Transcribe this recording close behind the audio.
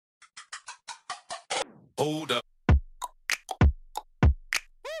Hold up.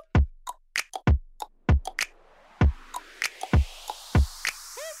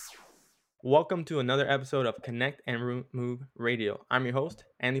 Welcome to another episode of Connect and Move Radio. I'm your host,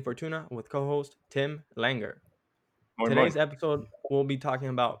 Andy Fortuna, with co host Tim Langer. Moin, moin. Today's episode, we'll be talking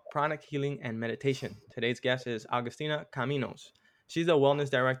about pranic healing and meditation. Today's guest is Agustina Caminos. She's a wellness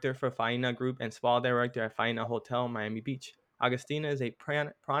director for Faina Group and spa director at Faina Hotel, Miami Beach. Agustina is a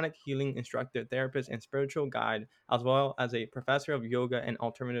pranic healing instructor, therapist, and spiritual guide, as well as a professor of yoga and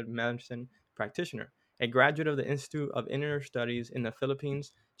alternative medicine practitioner. A graduate of the Institute of Inner Studies in the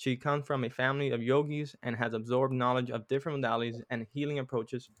Philippines, she comes from a family of yogis and has absorbed knowledge of different modalities and healing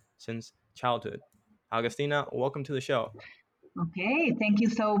approaches since childhood. Augustina, welcome to the show. Okay, thank you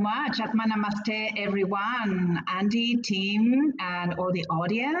so much. Atma Namaste, everyone, Andy, team, and all the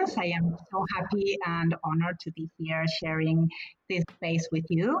audience. I am so happy and honored to be here sharing this space with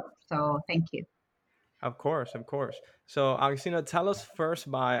you. So, thank you. Of course, of course. So, Augustina, tell us first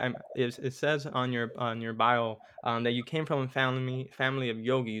it says on your bio that you came from a family of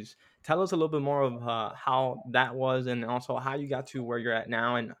yogis. Tell us a little bit more of how that was, and also how you got to where you're at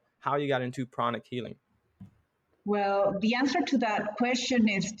now, and how you got into pranic healing. Well, the answer to that question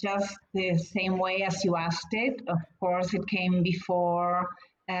is just the same way as you asked it. Of course, it came before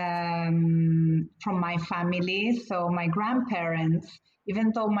from my family. So, my grandparents,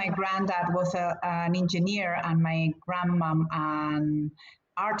 even though my granddad was an engineer and my grandmom an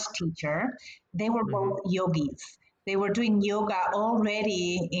art teacher, they were Mm-hmm. both yogis. They were doing yoga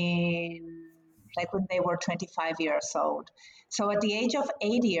already in like when they were 25 years old. So at the age of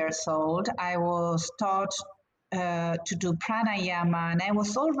 80 years old, I was taught to do pranayama, and I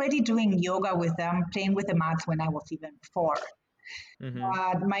was already doing yoga with them, playing with the mats when I was even 4. Mm-hmm.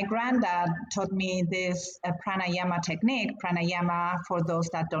 But my granddad taught me this pranayama technique. Pranayama, for those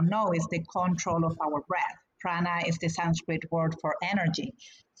that don't know, is the control of our breath. Prana is the Sanskrit word for energy.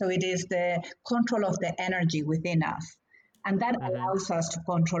 So it is the control of the energy within us. And that Mm-hmm. allows us to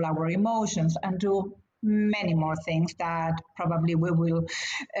control our emotions and do many more things that probably we will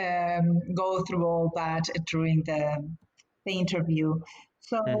go through all that during the interview. Mm-hmm.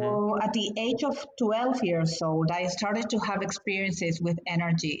 So at the age of 12 years old, I started to have experiences with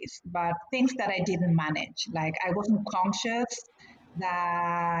energies, but things that I didn't manage. Like I wasn't conscious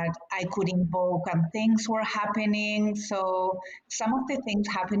that I could invoke and things were happening. So some of the things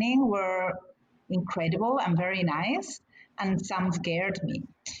happening were incredible and very nice, and some scared me.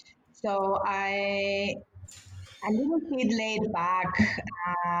 So I a little bit laid back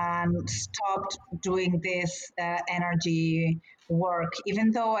and stopped doing this energy work, even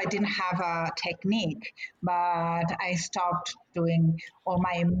though I didn't have a technique, but I stopped doing all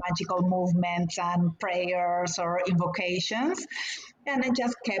my magical movements and prayers or invocations. And I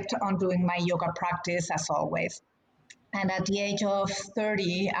just kept on doing my yoga practice as always. And at the age of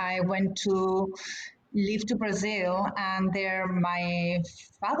 30, I went to live to Brazil, and there my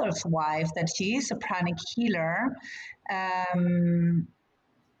father's wife, that she is a pranic healer. Um,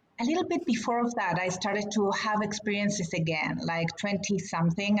 a little bit before of that, I started to have experiences again, like 20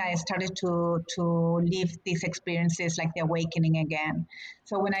 something. I started to live these experiences, like the awakening again.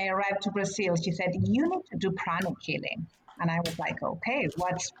 So when I arrived to Brazil, she said, "You need to do pranic healing." And I was like, okay,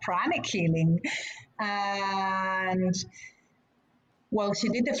 what's pranic healing? And well, she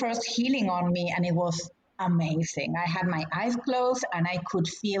did the first healing on me, and it was amazing. I had my eyes closed and I could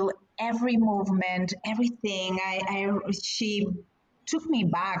feel every movement, everything. She took me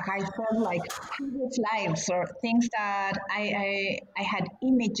back. I felt like previous lives or things that I had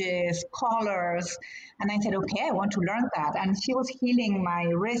images, colors, and I said, okay, I want to learn that. And she was healing my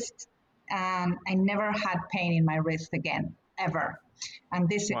wrist, and I never had pain in my wrist again, ever. And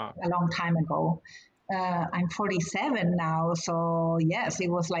this is Wow. a long time ago. I'm 47 now, so yes, it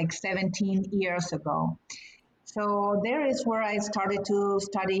was like 17 years ago. So there is where I started to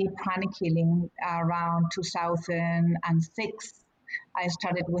study pranic healing around 2006. I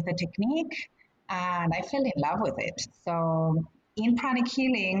started with a technique and I fell in love with it. So in pranic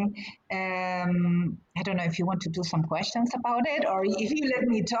healing, I don't know if you want to do some questions about it or if you let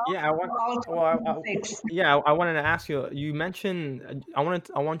me talk Yeah, I want. about Well, 2006. yeah, I wanted to ask you. You mentioned I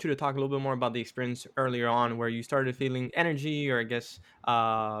want you to talk a little bit more about the experience earlier on where you started feeling energy, or I guess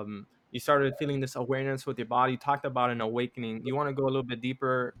you started feeling this awareness with your body. You talked about an awakening. You want to go a little bit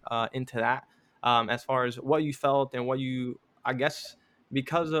deeper into that, as far as what you felt and what you, I guess,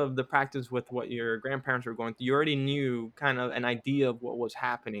 because of the practice with what your grandparents were going through, you already knew kind of an idea of what was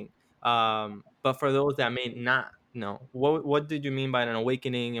happening. But for those that may not know, what did you mean by an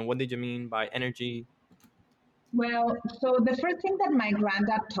awakening, and what did you mean by energy? Well, so the first thing that my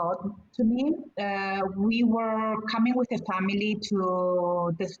granddad taught to me, we were coming with a family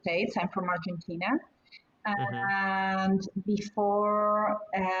to the States. I'm from Argentina. Mm-hmm. And before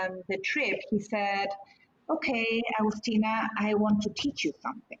the trip, he said, okay, Agustina, I want to teach you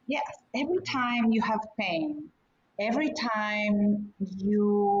something. Yes, every Mm-hmm. time you have pain, every time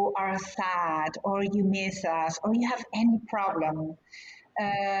you are sad or you miss us or you have any problem,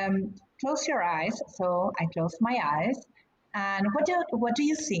 close your eyes. So I closed my eyes, and what do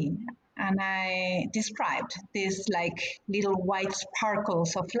you see? And I described this like little white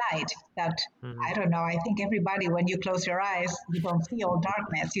sparkles of light that Mm-hmm. I don't know. I think everybody, when you close your eyes, you don't see all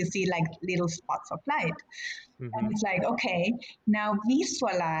darkness. You see like little spots of light. And Mm-hmm. it's like, okay, now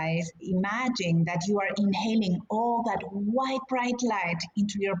visualize, imagine that you are inhaling all that white, bright light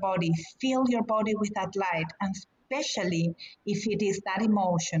into your body. Fill your body with that light. And especially if it is that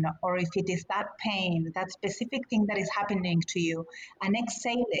emotion or if it is that pain, that specific thing that is happening to you, and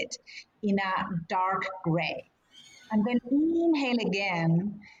exhale it in a dark gray. And then inhale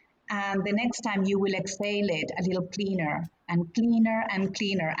again. And the next time you will exhale it a little cleaner and cleaner and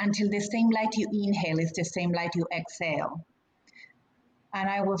cleaner until the same light you inhale is the same light you exhale. And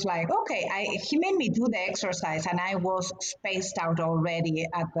I was like, okay, he made me do the exercise and I was spaced out already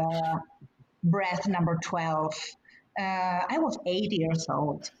at the breath number 12. I was 8 years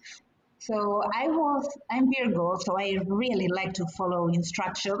old. So I'm Virgo, so I really like to follow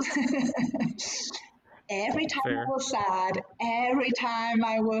instructions. Every time I Fair. was sad, every time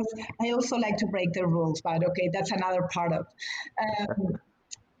I also like to break the rules, but okay, that's another part of. Um,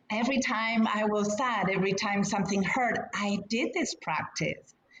 every time I was sad, every time something hurt, I did this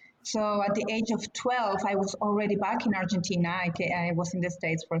practice. So at the age of 12, I was already back in Argentina. I was in the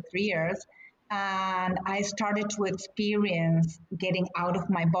States for 3 years. And I started to experience getting out of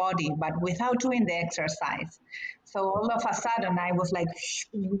my body, but without doing the exercise. So all of a sudden, I was like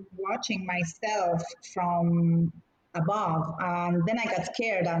watching myself from above. And then I got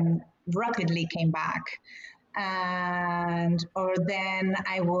scared and rapidly came back. And or then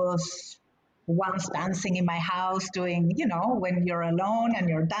I was once dancing in my house doing, when you're alone and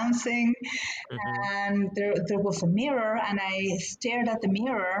you're dancing, Mm-hmm. and there was a mirror and I stared at the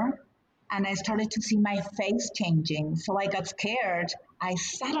mirror and I started to see my face changing. So I got scared. I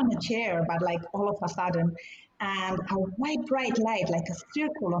sat on a chair, but like all of a sudden, and a white bright light, like a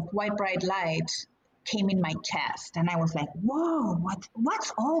circle of white bright light came in my chest and I was like, whoa,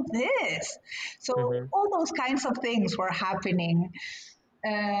 what's all this? So Mm-hmm. all those kinds of things were happening.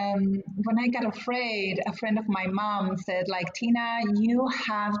 When I got afraid, a friend of my mom said, like, Tina, you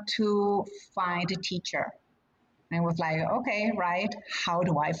have to find a teacher. And I was like, okay, right. How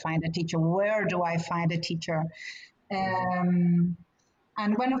do I find a teacher? Where do I find a teacher? Mm-hmm. Um,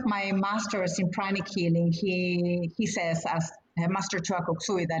 and one of my masters in pranic healing, he says, as Master Choa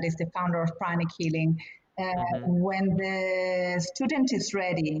Sui, that is the founder of pranic healing, Mm-hmm. when the student is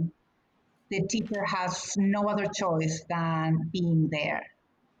ready, the teacher has no other choice than being there.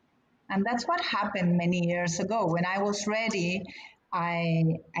 And that's what happened many years ago. When I was ready,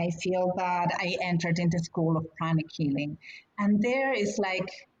 I feel that I entered into school of pranic healing. And there is like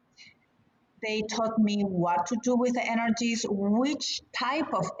they taught me what to do with the energies, which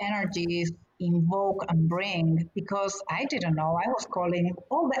type of energies invoke and bring, because I didn't know. I was calling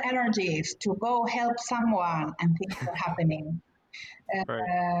all the energies to go help someone and things were happening.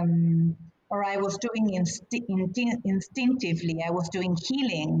 Right. um, or I was doing instinctively, I was doing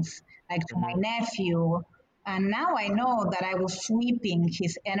healings like to my Mm-hmm. nephew. And now I know that I was sweeping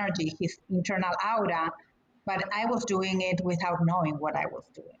his energy, his internal aura, but I was doing it without knowing what I was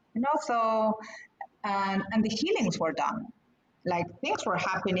doing. So, and the healings were done. Like things were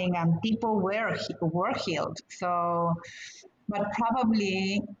happening and people were healed. So, but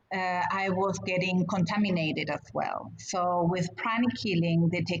probably I was getting contaminated as well. So with pranic healing,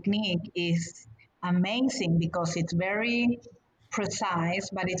 the technique is amazing because it's very precise,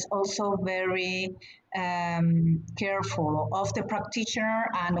 but it's also very careful of the practitioner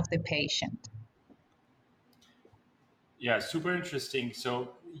and of the patient. Yeah, super interesting. So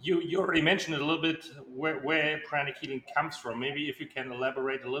you already mentioned a little bit where pranic healing comes from. Maybe if you can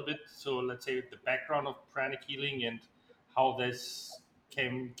elaborate a little bit. So let's say the background of pranic healing and how this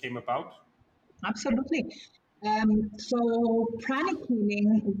came about. Absolutely. So pranic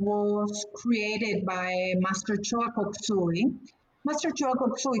healing was created by Master Choa Kok Sui. Master Choa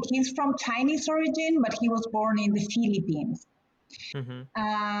Kok Sui, he's from Chinese origin, but he was born in the Philippines. Mm-hmm.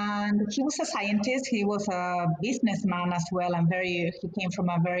 And he was a scientist. He was a businessman as well, and he came from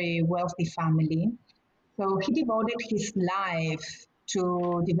a very wealthy family. So he devoted his life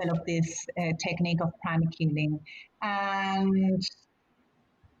to develop this technique of pranic healing. And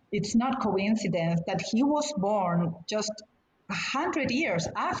it's not coincidence that he was born just 100 years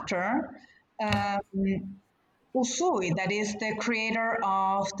after Usui, that is the creator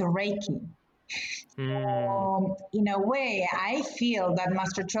of the Reiki. Mm. In a way, I feel that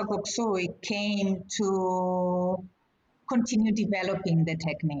Master Choco Usui came to continue developing the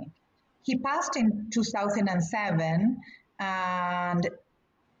technique. He passed in 2007, and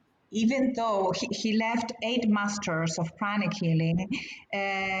even though he left 8 masters of pranic healing,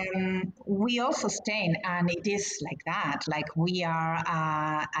 we all sustain, and it is like that. Like we are,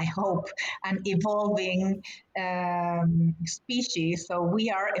 I hope, an evolving species. So we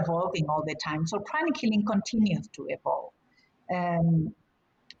are evolving all the time. So pranic healing continues to evolve. Um,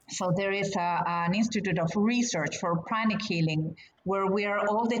 so there is an institute of research for pranic healing where we are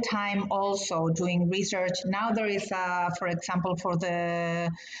all the time also doing research. Now there is, for example, for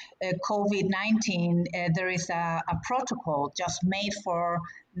the COVID-19, there is a protocol just made for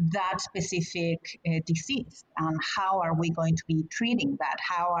that specific disease. And how are we going to be treating that?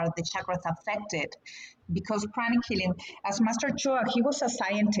 How are the chakras affected? Because pranic healing, as Master Chua, he was a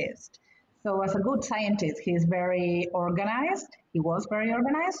scientist. So as a good scientist, he's very organized. He was very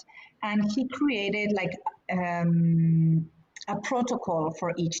organized, and he created like a protocol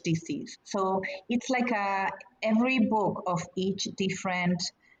for each disease. So it's like every book of each different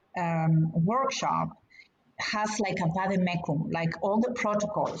workshop has like a vademecum, like all the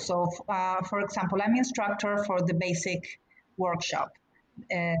protocols. So, for example, I'm instructor for the basic workshop.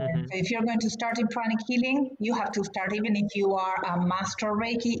 Mm-hmm. So if you're going to start in pranic healing, you have to start, even if you are a master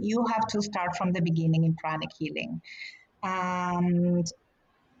Reiki, you have to start from the beginning in pranic healing. And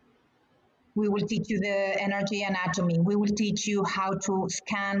we will teach you the energy anatomy. We will teach you how to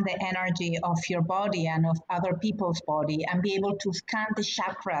scan the energy of your body and of other people's body and be able to scan the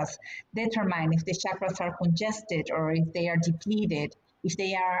chakras, determine if the chakras are congested or if they are depleted, if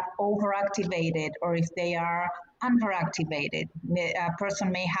they are overactivated or if they are underactivated. A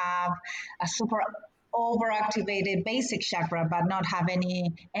person may have a super overactivated basic chakra but not have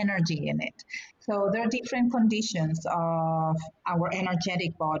any energy in it. So there are different conditions of our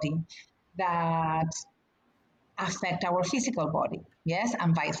energetic body that affect our physical body, yes,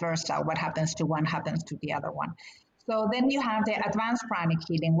 and vice versa. What happens to one happens to the other one. So then you have the advanced pranic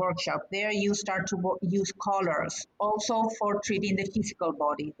healing workshop. There you start to use colors also for treating the physical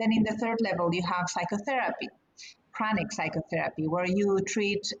body. Then in the third level, you have psychotherapy, pranic psychotherapy, where you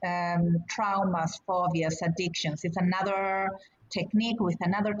treat traumas, phobias, addictions. It's another technique with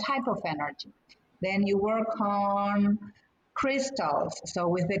another type of energy. Then you work on crystals. So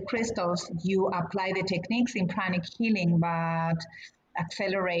with the crystals, you apply the techniques in pranic healing, but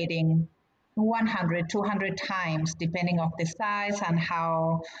accelerating 100, 200 times, depending on the size and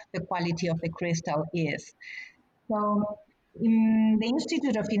how the quality of the crystal is. So in the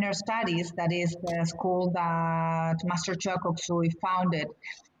Institute of Inner Studies, that is the school that Master Choa Sui founded,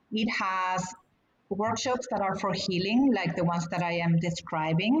 it has workshops that are for healing, like the ones that I am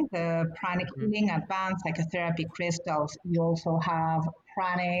describing, the pranic healing, advanced psychotherapy crystals. You also have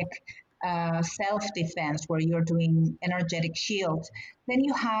pranic self-defense, where you're doing energetic shields. Then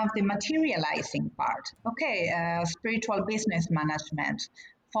you have the materializing part. Okay, spiritual business management,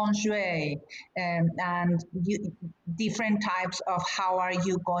 feng shui, and different types of how are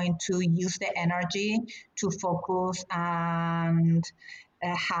you going to use the energy to focus and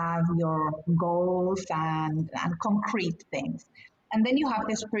have your goals and concrete things. And then you have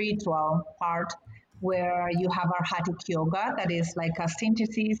the spiritual part where you have our Hatha Yoga, that is like a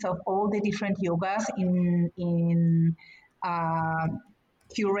synthesis of all the different yogas in uh,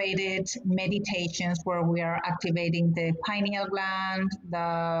 curated meditations where we are activating the pineal gland,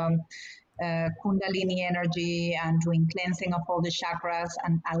 the Kundalini energy, and doing cleansing of all the chakras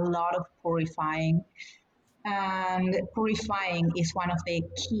and a lot of purifying. And purifying is one of the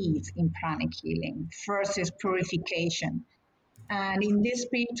keys in pranic healing. First is purification. And in this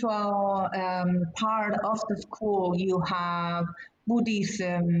spiritual part of the school, you have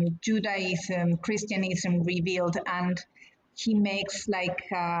Buddhism, Judaism, Christianism revealed, and he makes like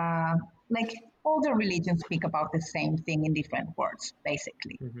all the religions speak about the same thing in different words,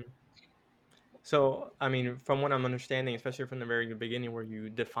 basically. Mm-hmm. So, I mean, from what I'm understanding, especially from the very beginning where you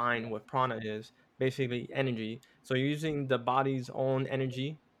define what prana is, basically energy. So you're using the body's own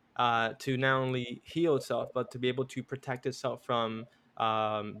energy to not only heal itself, but to be able to protect itself from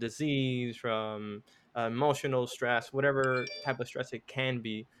disease, from emotional stress, whatever type of stress it can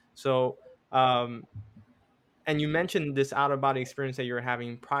be. So, um, and you mentioned this out of body experience that you were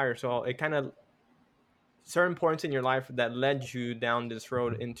having prior. So it kind of certain points in your life that led you down this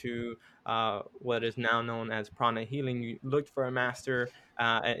road into what is now known as prana healing. You looked for a master,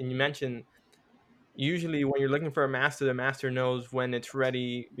 and you mentioned usually when you're looking for a master, the master knows when it's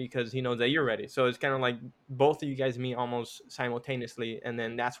ready because he knows that you're ready. So it's kind of like both of you guys meet almost simultaneously, and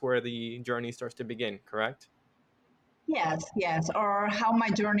then that's where the journey starts to begin, correct? Yes, yes, or how my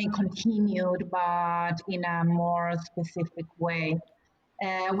journey continued, but in a more specific way.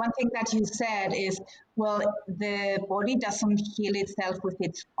 One thing that you said is, well, the body doesn't heal itself with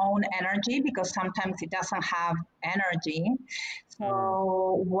its own energy because sometimes it doesn't have energy. Mm-hmm.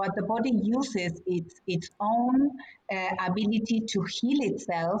 So, what the body uses is its own ability to heal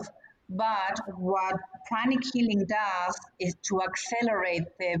itself. But what pranic healing does is to accelerate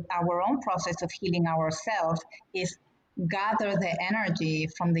our own process of healing ourselves, is gather the energy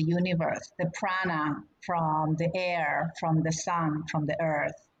from the universe, the prana from the air, from the sun, from the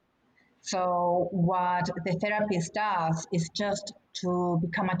earth. So, what the therapist does is just to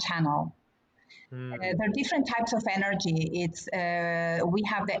become a channel. There are different types of energy. It's we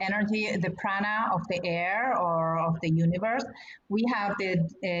have the energy, the prana of the air or of the universe. We have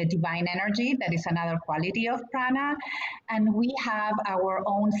the divine energy, that is another quality of prana, and we have our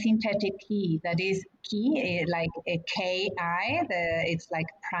own synthetic ki. That is ki, like a ki. It's like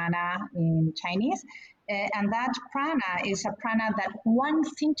prana in Chinese, and that prana is a prana that one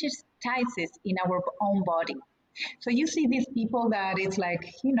synthesizes in our own body. So you see these people that it's like,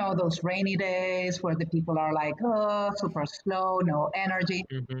 those rainy days where the people are like, oh, super slow, no energy.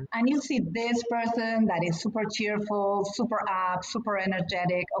 Mm-hmm. And you see this person that is super cheerful, super up, super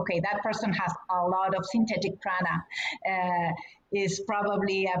energetic. Okay, that person has a lot of synthetic prana. Is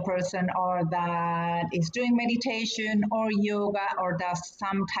probably a person or that is doing meditation or yoga or does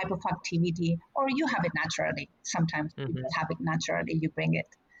some type of activity, or you have it naturally. Sometimes you Mm-hmm. just have it naturally, you bring it.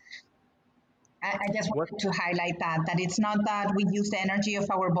 I just What wanted to highlight that it's not that we use the energy of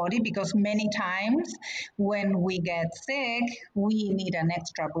our body, because many times when we get sick, we need an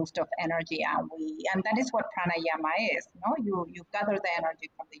extra boost of energy, and that is what pranayama is. No, you gather the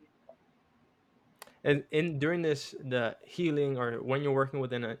energy from the universe. and in during the healing or when you're working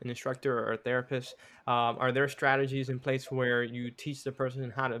with an instructor or a therapist, are there strategies in place where you teach the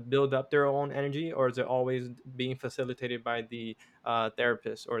person how to build up their own energy, or is it always being facilitated by the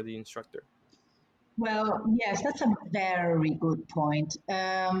therapist or the instructor? Well, yes, that's a very good point.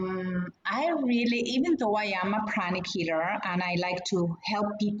 I really, even though I am a pranic healer and I like to help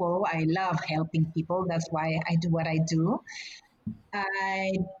people, I love helping people. That's why I do what I do.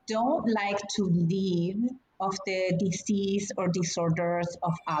 I don't like to live of the disease or disorders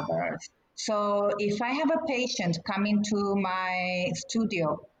of others. So if I have a patient coming to my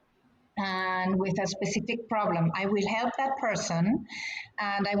studio and with a specific problem, I will help that person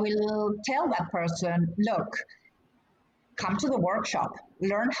and I will tell that person, look, come to the workshop,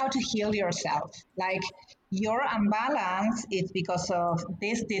 learn how to heal yourself. Like, your imbalance is because of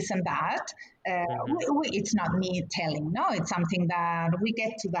this and that. Mm-hmm. It's not me telling, no, it's something that we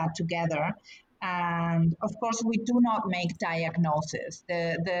get to that together. And of course, we do not make diagnosis.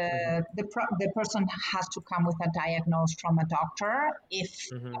 The person has to come with a diagnosis from a doctor if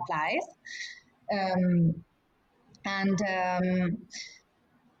Mm-hmm. applies. Um, and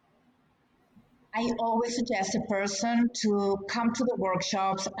I always suggest a person to come to the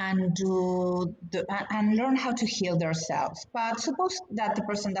workshops and and learn how to heal themselves. But suppose that the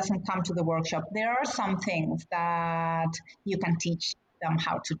person doesn't come to the workshop, there are some things that you can teach them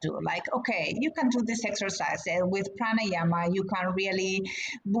how to do. Like, okay, you can do this exercise with pranayama. You can really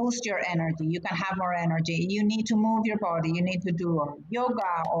boost your energy. You can have more energy. You need to move your body. You need to do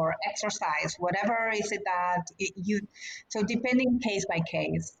yoga or exercise, whatever is it that you. So depending case by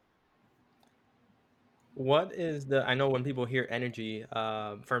case. What is the? I know when people hear energy,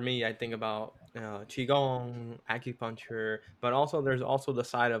 for me, I think about qigong, acupuncture, but also there's also the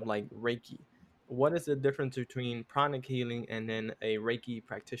side of like Reiki. What is the difference between pranic healing and then a Reiki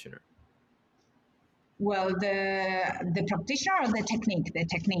practitioner? Well, the practitioner or the technique? The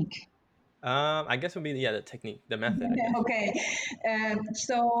technique. I guess it would be yeah the technique, the method, I guess. Okay.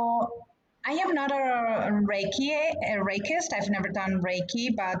 So I am not a Reikist. I've never done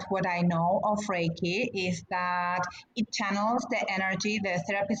Reiki, but what I know of Reiki is that it channels the energy, the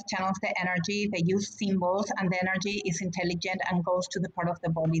therapist channels the energy, they use symbols, and the energy is intelligent and goes to the part of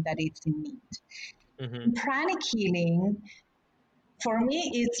the body that it's in need. Mm-hmm. In pranic healing, for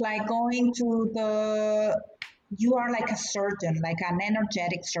me, it's like going to you are like a surgeon, like an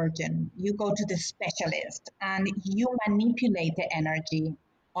energetic surgeon. You go to the specialist and you manipulate the energy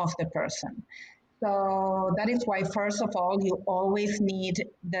of the person. So that is why, first of all, you always need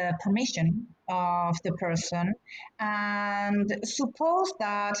the permission of the person. And suppose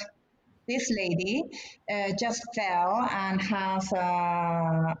that this lady just fell and has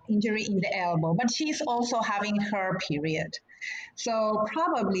an injury in the elbow, but she's also having her period. So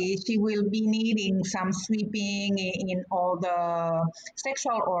probably she will be needing some sweeping in all the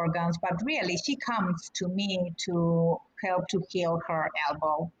sexual organs, but really she comes to me to help to heal her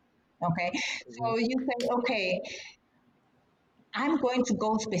elbow. Okay, so you say, okay, I'm going to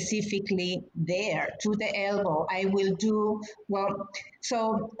go specifically there to the elbow. I will do, well,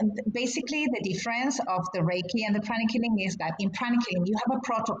 so basically the difference of the Reiki and the pranic healing is that in pranic healing, you have a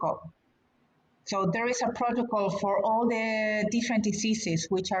protocol. So there is a protocol for all the different diseases,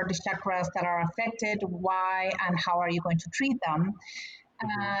 which are the chakras that are affected, why, and how are you going to treat them.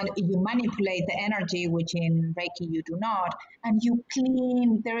 And you manipulate the energy, which in Reiki you do not, and you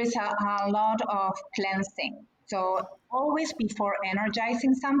clean. There is a lot of cleansing. So always before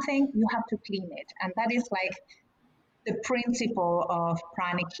energizing something, you have to clean it. And that is like the principle of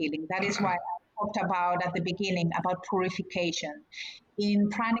pranic healing. That is why I talked about at the beginning about purification. In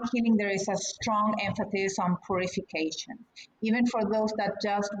pranic healing, there is a strong emphasis on purification. Even for those that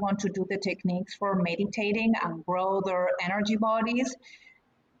just want to do the techniques for meditating and grow their energy bodies,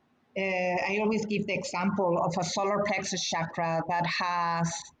 I always give the example of a solar plexus chakra that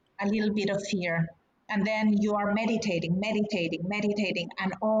has a little bit of fear. And then you are meditating,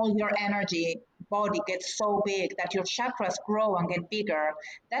 and all your energy body gets so big that your chakras grow and get bigger.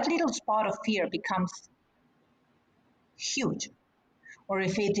 That little spot of fear becomes huge. Or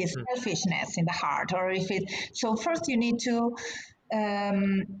if it is selfishness in the heart, or if it, so first you need to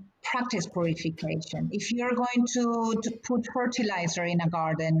practice purification. If you're going to put fertilizer in a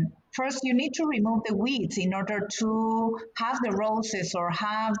garden, first you need to remove the weeds in order to have the roses or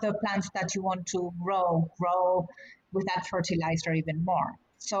have the plants that you want to grow with that fertilizer even more.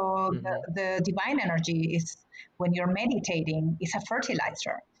 So the divine energy is, when you're meditating, is a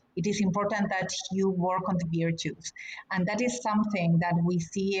fertilizer. It is important that you work on the virtues. And that is something that we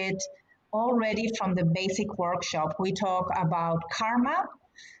see it already from the basic workshop. We talk about karma,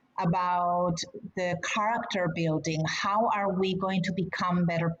 about the character building. How are we going to become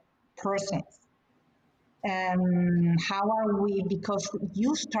better persons? How are we, because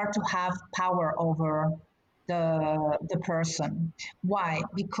you start to have power over the person. Why?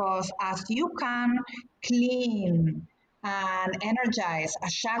 Because as you can clean and energize a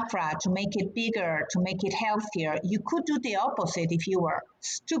chakra to make it bigger, to make it healthier, you could do the opposite if you were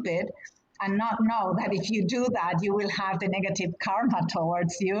stupid and not know that if you do that, you will have the negative karma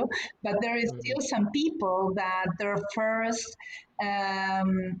towards you. But there is still some people that their first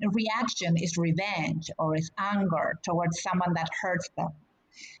reaction is revenge or is anger towards someone that hurts them.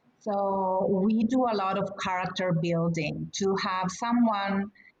 So we do a lot of character building to have someone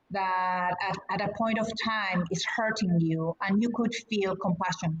that at a point of time is hurting you and you could feel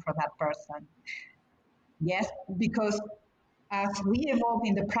compassion for that person. Yes, because as we evolve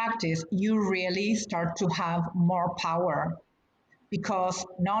in the practice, you really start to have more power because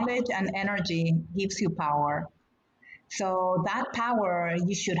knowledge and energy gives you power. So that power,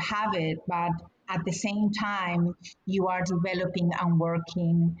 you should have it, but at the same time, you are developing and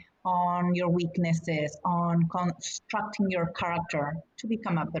working on your weaknesses, on constructing your character to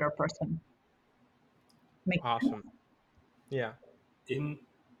become a better person. Make sense? Awesome. Yeah. In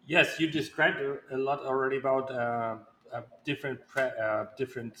yes, you described a lot already about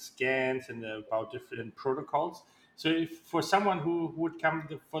different scans and about different protocols. So, if for someone who would come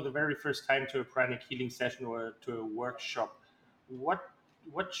for the very first time to a pranic healing session or to a workshop, what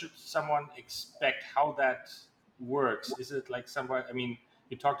what should someone expect? How that works? Is it like someone? I mean,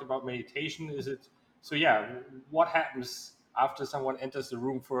 you talked about meditation. Is it so? Yeah. What happens after someone enters the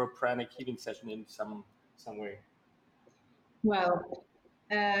room for a pranic healing session in some way? Well,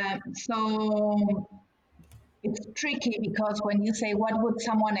 so it's tricky because when you say what would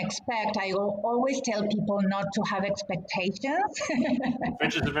someone expect, I always tell people not to have expectations.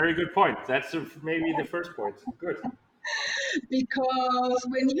 Which is a very good point. That's maybe the first point. Good. Because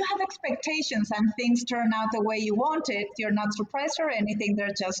when you have expectations and things turn out the way you want it, you're not surprised or anything, they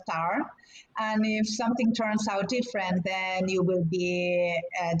just are. And if something turns out different, then you will be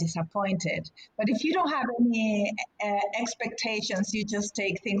disappointed. But if you don't have any expectations, you just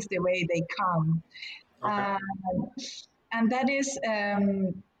take things the way they come. Okay. And that is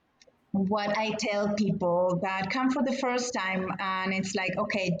what I tell people that come for the first time, and it's like,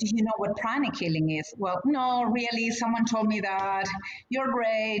 okay, do you know what pranic healing is? Well, no, really. Someone told me that. You're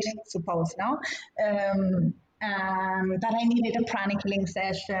great, suppose, no? that I needed a pranic healing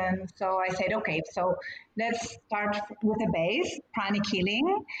session. So I said, okay, so let's start with the base. Pranic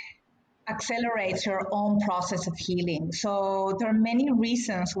healing accelerates your own process of healing. So there are many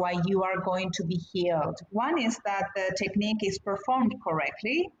reasons why you are going to be healed. One is that the technique is performed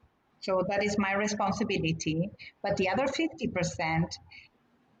correctly. So that is my responsibility. But the other 50%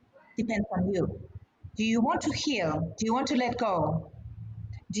 depends on you. Do you want to heal? Do you want to let go?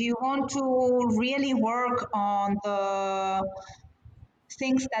 Do you want to really work on the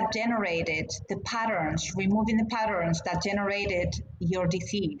things that generated the patterns, removing the patterns that generated your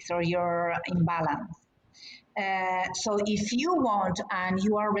disease or your imbalance? So if you want and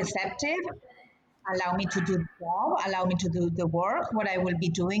you are receptive, allow me to do the job, allow me to do the work. What I will be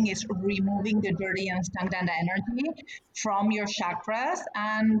doing is removing the dirty and stagnant energy from your chakras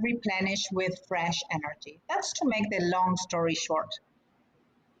and replenish with fresh energy. That's to make the long story short.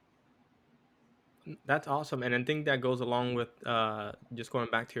 That's awesome. And I think that goes along with just going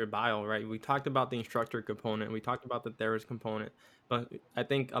back to your bio, right? We talked about the instructor component, we talked about the therapist component, but I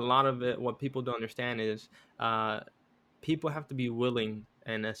think a lot of it, what people don't understand is people have to be willing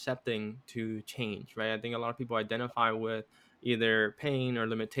and accepting to change, right? I think a lot of people identify with either pain or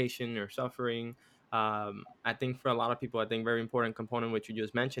limitation or suffering. I think for a lot of people, I think very important component which you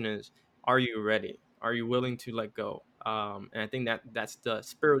just mentioned is, are you ready? Are you willing to let go? And I think that that's the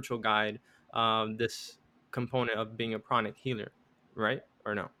spiritual guide, this component of being a pranic healer, right?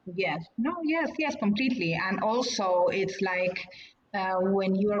 Or no? Yes, no, yes, yes, completely. And also, it's like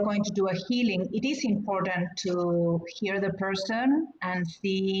when you are going to do a healing, it is important to hear the person and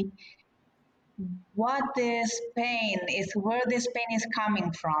see what this pain is, where this pain is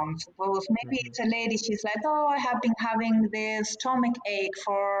coming from. Suppose maybe Hmm. it's a lady, she's like, oh, I have been having this stomach ache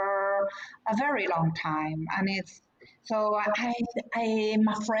for a very long time. And it's so I am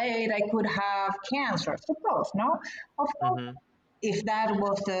afraid I could have cancer. Suppose, no? Of course, Hmm. if that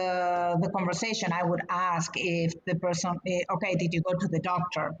was the conversation, I would ask if the person, okay, did you go to the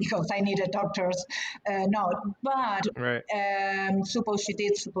doctor? Because I need a doctor's note. But Right. suppose she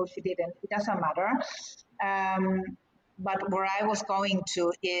did, suppose she didn't. It doesn't matter. Um, but where I was going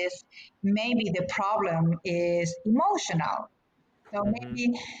to is maybe the problem is emotional. So Hmm.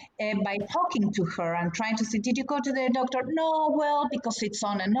 maybe by talking to her and trying to say, did you go to the doctor? No, well, because it's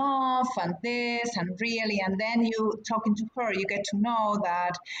on and off and this and really. And then you talking to her, you get to know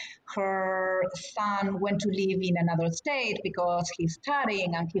that her son went to live in another state because he's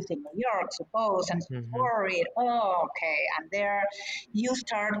studying and he's in New York, suppose, and she's Hmm. worried. Oh, okay. And there you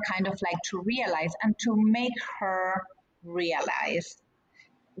start kind of like to realize and to make her realize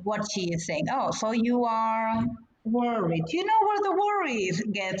what she is saying. Oh, so you are worried. Do you know where the worries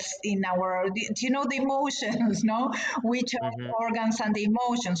gets in our? Do you know the emotions? No, which are Hmm. the organs and the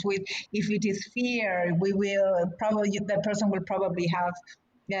emotions. With if it is fear, we will probably the person will probably have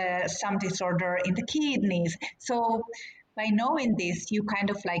some disorder in the kidneys. So. By knowing this, you kind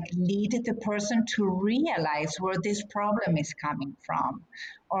of like lead the person to realize where this problem is coming from.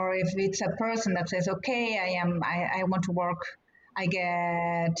 Or if it's a person that says, okay, I want to work, I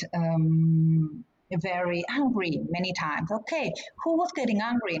get very angry many times. Okay, who was getting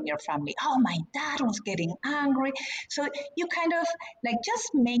angry in your family? Oh, my dad was getting angry. So you kind of like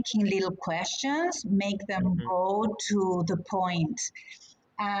just making little questions, make them Hmm. go to the point.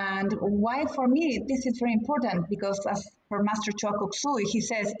 And why for me this is very important because as for Master Choa Sui, he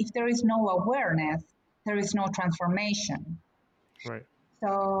says if there is no awareness, there is no transformation. Right.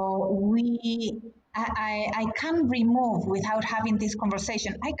 So I can remove without having this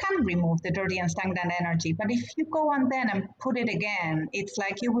conversation. I can remove the dirty and stagnant energy, but if you go on then and put it again, it's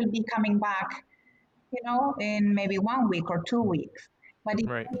like you will be coming back, in maybe 1 week or 2 weeks. But if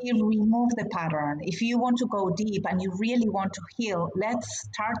Right. we remove the pattern, if you want to go deep and you really want to heal, let's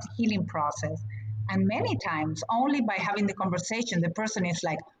start the healing process. And many times, only by having the conversation, the person is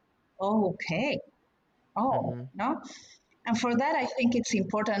like, oh, okay, oh, Hmm. no. And for that, I think it's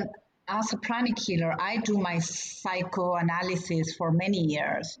important. As a pranic healer, I do my psychoanalysis for many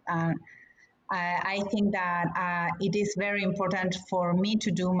years. I think that it is very important for me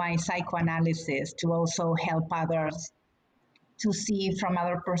to do my psychoanalysis to also help others to see from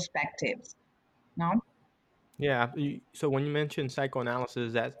other perspectives. No? Yeah. So when you mention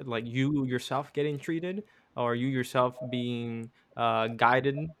psychoanalysis, that's like you yourself getting treated, or you yourself being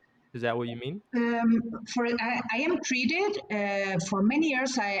guided. Is that what you mean? I am treated for many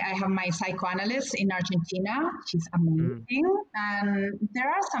years. I have my psychoanalyst in Argentina. She's Mm. amazing. And there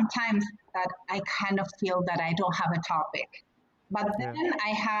are some times that I kind of feel that I don't have a topic. But Yeah. then I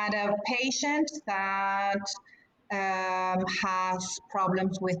had a patient that has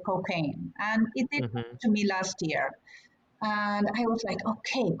problems with cocaine, and it did Mm-hmm. to me last year. And I was like,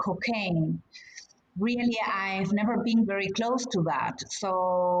 okay, cocaine. Really, I've never been very close to that.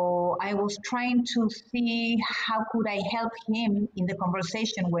 So I was trying to see how could I help him in the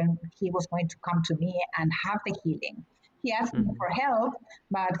conversation when he was going to come to me and have the healing. He asked me Mm-hmm. for help,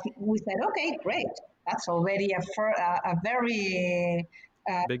 but we said, okay, great. That's already a very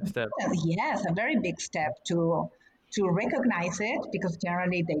Big step. yes, a very big step to recognize it, because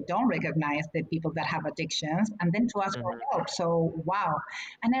generally they don't recognize the people that have addictions, and then to ask for Mm-hmm. help. So wow.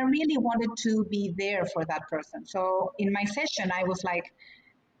 And I really wanted to be there for that person. So in my session I was like,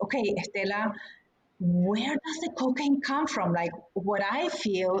 okay, Estela, where does the cocaine come from? Like, what I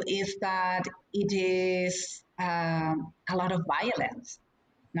feel is that it is a lot of violence,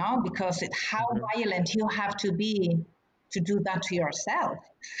 no? Because how Mm-hmm. violent you have to be to do that to yourself.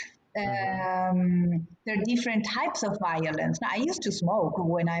 Mm-hmm. There are different types of violence. Now, I used to smoke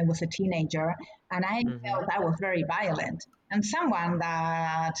when I was a teenager, and I Mm-hmm. felt I was very violent. And someone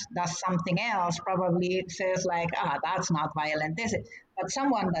that does something else probably says like, "Ah, that's not violent, is it?" But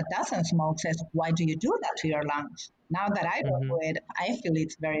someone that doesn't smoke says, "Why do you do that to your lungs?" Now that I don't Mm-hmm. do it, I feel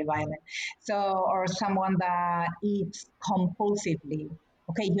it's very violent. So, or someone that eats compulsively.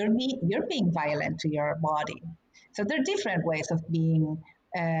 Okay, you're being violent to your body. So there are different ways of being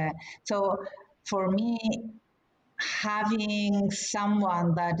so for me, having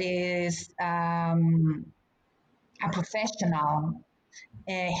someone that is a professional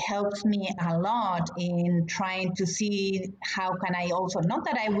helps me a lot in trying to see how can I also, not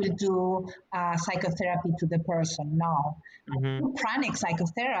that I will do psychotherapy to the person, no. I Mm-hmm. do pranic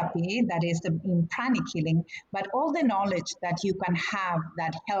psychotherapy, that is in pranic healing, but all the knowledge that you can have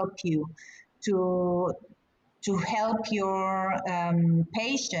that help you to to help your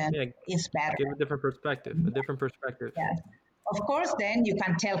patient Yeah, is better. give a different perspective. A different perspective. Yes. Of course, then you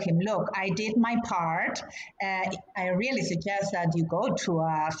can tell him, look, I did my part. I really suggest that you go to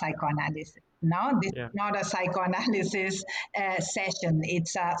a psychoanalyst. No, this is Yeah. not a psychoanalysis session.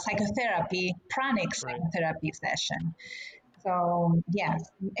 It's a psychotherapy, pranic Right. psychotherapy session. So, yes,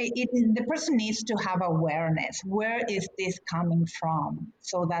 the person needs to have awareness. Where is this coming from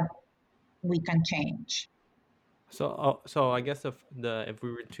so that we can change? So I guess if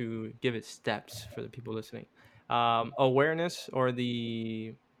we were to give it steps for the people listening, awareness or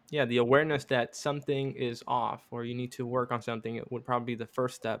the awareness that something is off or you need to work on something, it would probably be the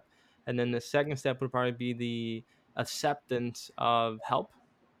first step, and then the second step would probably be the acceptance of help,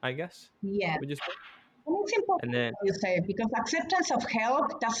 I guess. Yes. Would you say? And it's important And then what you say, because acceptance of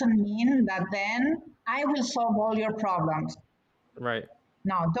help doesn't mean that then I will solve all your problems. right,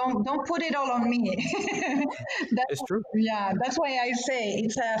 No, don't put it all on me. That's, it's true. yeah, that's why I say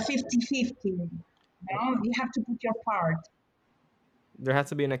it's a 50-50. No? You have to put your part. There has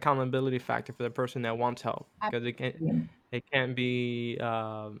to be an accountability factor for the person that wants help because Absolutely. it can't be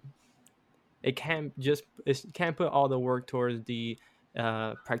it can't just it can't put all the work towards the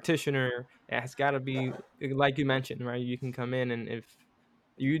practitioner. It has got to be like you mentioned, right? You can come in and if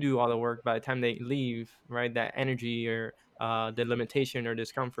you do all the work, by the time they leave, right, that energy or the limitation or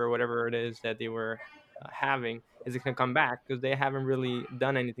discomfort or whatever it is that they were having is it going to come back because they haven't really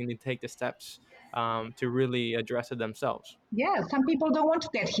done anything to take the steps to really address it themselves. Yeah, some people don't want to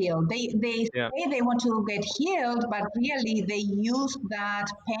get healed. They Yeah. say they want to get healed, but really they use that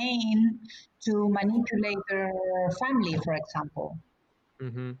pain to manipulate their family, for example.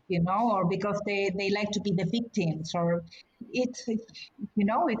 Mm-hmm. Or because they like to be the victims, or it's a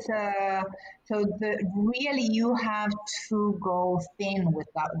so the really you have to go thin with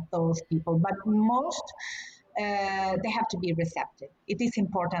those people, but most they have to be receptive. It is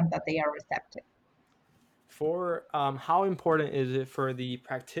important that they are receptive. For how important is it for the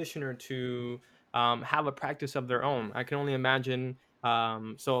practitioner to have a practice of their own? I can only imagine.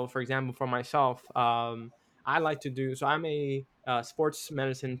 So, for example, for myself, I like to do. So, I'm a sports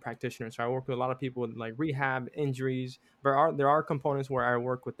medicine practitioner. So, I work with a lot of people with like rehab injuries. There are components where I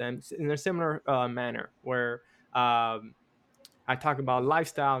work with them in a similar manner where I talk about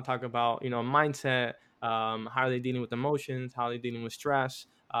lifestyle, talk about mindset, how are they dealing with emotions, how are they dealing with stress.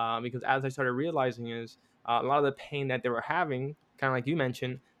 Because as I started realizing is a lot of the pain that they were having, kind of like you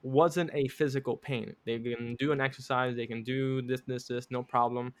mentioned, wasn't a physical pain. They can do an exercise, they can do this, no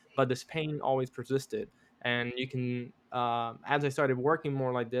problem, but this pain always persisted. And you can, as I started working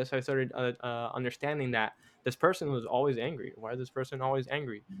more like this, I started understanding that this person was always angry. Why is this person always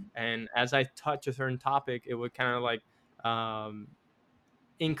angry? And as I touch a certain topic, it would kind of like um,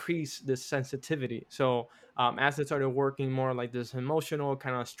 increase this sensitivity. So as I started working more like this emotional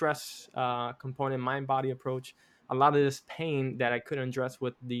kind of stress component, mind body approach, a lot of this pain that I couldn't address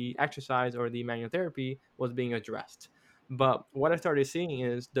with the exercise or the manual therapy was being addressed. But what I started seeing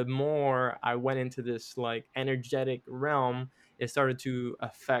is the more I went into this like energetic realm, it started to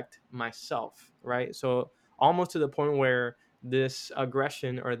affect myself, right? So almost to the point where this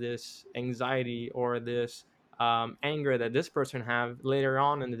aggression or this anxiety or this anger that this person have later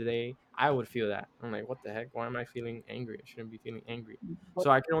on in the day, I would feel that. I'm like, what the heck? Why am I feeling angry? I shouldn't be feeling angry. But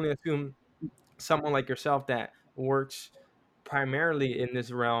So I can only assume someone like yourself that works primarily in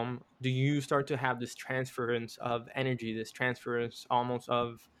this realm, do you start to have this transference of energy, this transference almost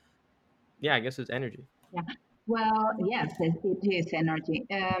of, yeah, I guess it's energy. yeah, well, yes, it is energy.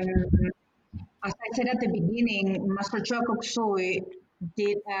 As I said at the beginning, Master Choa Sui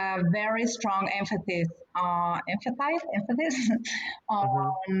did a very strong emphasis Mm-hmm.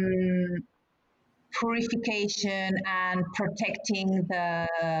 on purification and protecting the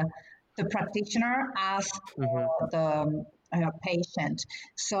practitioner as Mm-hmm. the patient.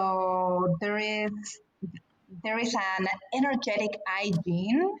 So there is an energetic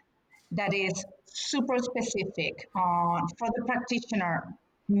hygiene that is super specific for the practitioner.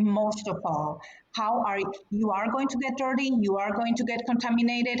 Most of all, how are you are going to get dirty, you are going to get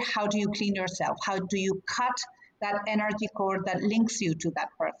contaminated. How do you clean yourself? How do you cut that energy cord that links you to that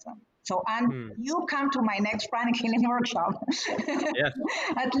person? So, and Hmm. you come to my next pranic healing workshop, Yes.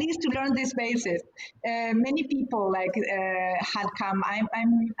 at least to learn this basis. Many people had come. I'm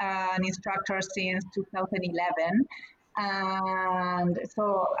an instructor since 2011, and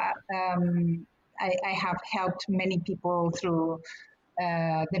so I have helped many people through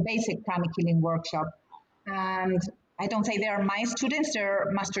the basic pranic healing workshop. And I don't say they're my students; they're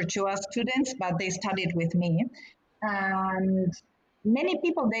Master Choa students, but they studied with me. And many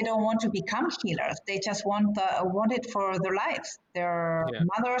people, they don't want to become healers, they just want it for their lives, their Yeah.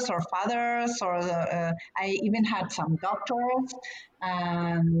 mothers or fathers, or I even had some doctors,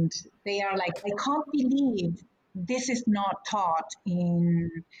 and they are like, I can't believe this is not taught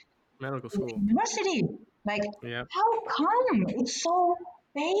Medical in the school. university. Like, Yeah. how come? It's so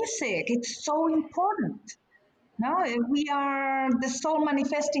basic, it's so important. No, we are the soul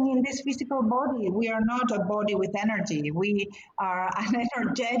manifesting in this physical body. We are not a body with energy. We are an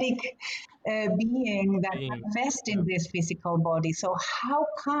energetic being that Being. manifests Yeah. in this physical body. So, how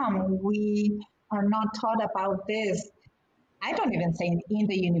come we are not taught about this? I don't even say in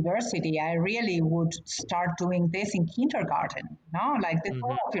the university. I really would start doing this in kindergarten. No, like the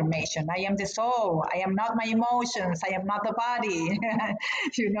soul Mm-hmm. affirmation. I am the soul. I am not my emotions. I am not the body.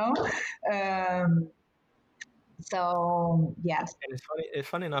 you know. So yes, And it's funny. It's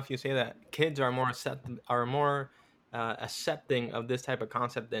funny enough you say that kids are more are more accepting of this type of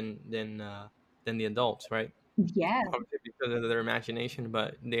concept than the adults, right? yes. Obviously because of their imagination,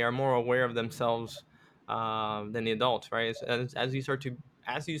 but they are more aware of themselves than the adults, right? As you start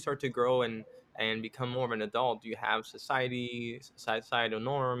to grow and become more of an adult, you have societal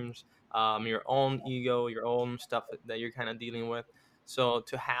norms, your own ego, your own stuff that you're kind of dealing with. So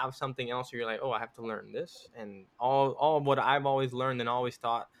to have something else, you're like, oh, I have to learn this, and all of what I've always learned and always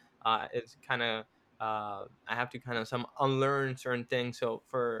thought is kind of I have to kind of some unlearn certain things. So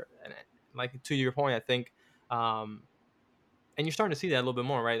like to your point, I think um, and you're starting to see that a little bit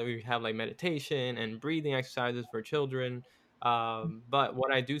more, right? We have like meditation and breathing exercises for children. But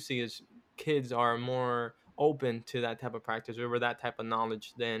what I do see is kids are more open to that type of practice or that type of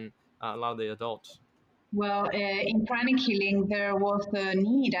knowledge than a lot of the adults. Well, in pranic healing, there was the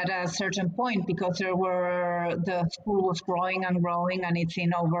need at a certain point because the school was growing and growing, and it's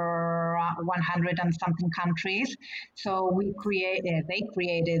in over 100 and something countries. So they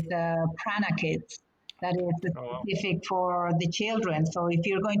created the prana kits that is Oh wow. specific for the children. So if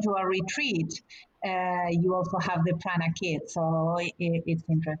you're going to a retreat, you also have the prana kit. So it's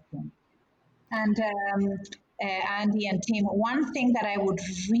interesting. And Andy and Tim, one thing that I would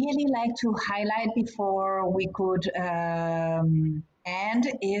really like to highlight before we could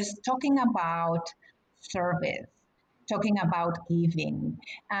end is talking about service, talking about giving.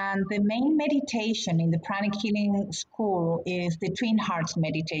 And the main meditation in the Pranic Healing School is the Twin Hearts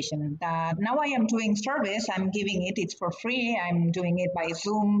meditation. That now I am doing service, I'm giving it, it's for free. I'm doing it by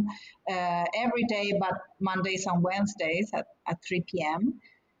Zoom every day, but Mondays and Wednesdays at 3 p.m.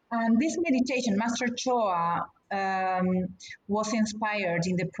 And this meditation, Master Choa, was inspired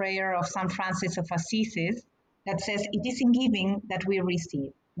in the prayer of St. Francis of Assisi that says, it is in giving that we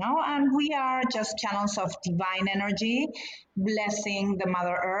receive. No? And we are just channels of divine energy, blessing the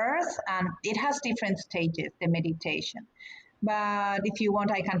Mother Earth, and it has different stages, the meditation. But if you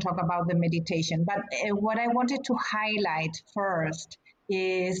want, I can talk about the meditation. But what I wanted to highlight first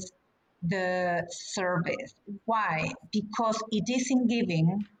is the service. Why? Because it is in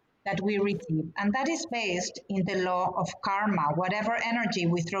giving that we receive, and that is based in the law of karma. Whatever energy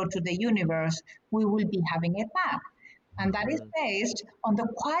we throw to the universe, we will be having it back. And that is based on the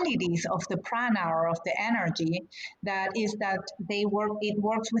qualities of the prana or of the energy. That is that it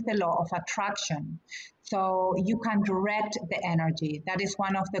works with the law of attraction. So you can direct the energy. That is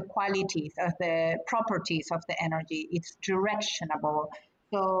one of the qualities of the properties of the energy. It's directionable.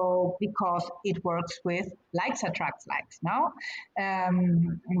 So because it works with likes attracts likes, no?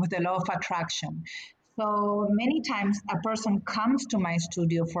 With the law of attraction. So many times a person comes to my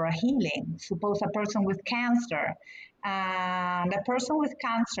studio for a healing. Suppose a person with cancer. And a person with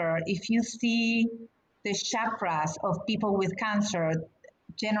cancer, if you see the chakras of people with cancer,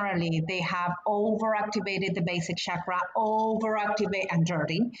 generally they have overactivated the basic chakra, overactivated and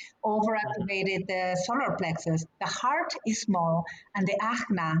dirty, overactivated the solar plexus. The heart is small, and the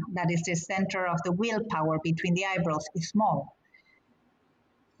ajna, that is the center of the willpower between the eyebrows, is small.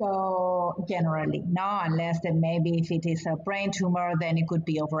 So generally, no, unless then maybe if it is a brain tumor, then it could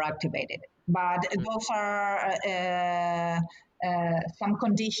be overactivated. But those are some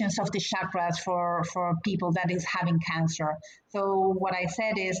conditions of the chakras for people that is having cancer. So what I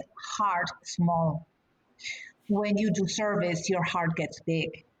said is heart small. When you do service, your heart gets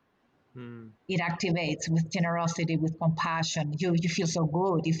big. It activates with generosity, with compassion. You feel so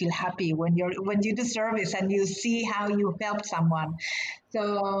good. You feel happy when you do service and you see how you help someone.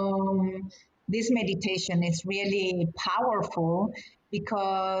 So this meditation is really powerful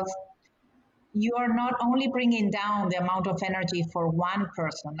because you are not only bringing down the amount of energy for one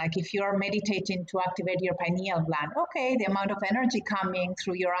person. Like if you are meditating to activate your pineal gland, okay, the amount of energy coming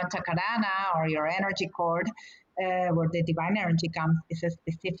through your antakarana or your energy cord, where the divine energy comes, is a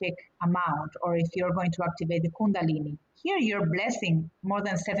specific amount. Or if you're going to activate the kundalini, here you're blessing more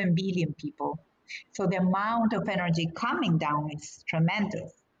than 7 billion people. So the amount of energy coming down is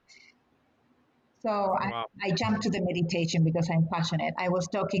tremendous. So Wow. I jumped to the meditation because I'm passionate. I was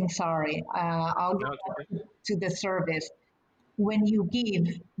talking, sorry. I'll go back to the service. When you give,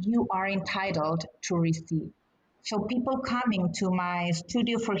 you are entitled to receive. So people coming to my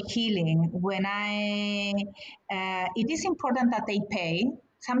studio for healing, it is important that they pay.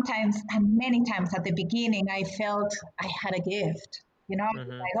 Sometimes and many times at the beginning, I felt I had a gift.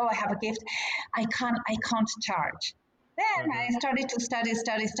 Like, oh, I have a gift. I can't charge. Then I started to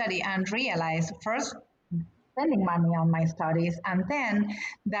study, and realize first spending money on my studies, and then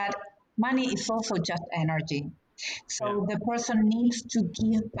that money is also just energy. So the person needs to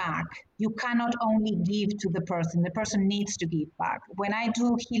give back. You cannot only give to the person needs to give back. When I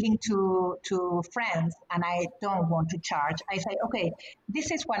do healing to friends and I don't want to charge, I say, okay,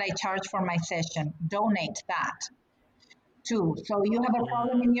 this is what I charge for my session. Donate that. Too. So you have a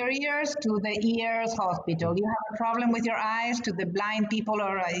problem in your ears, to the ears hospital. You have a problem with your eyes, to the blind people,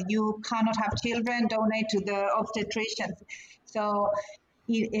 or you cannot have children, donate to the obstetricians. So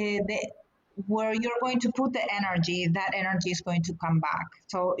where you're going to put the energy, that energy is going to come back.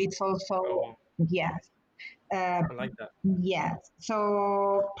 So it's also, yes. I like that. Yes.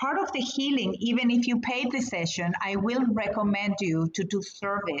 So part of the healing, even if you pay the session, I will recommend you to do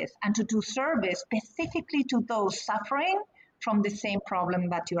service, and to do service specifically to those suffering from the same problem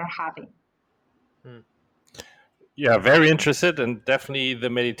that you are having. Yeah, very interested, and definitely the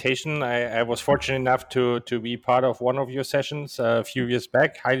meditation. I was fortunate enough to be part of one of your sessions a few years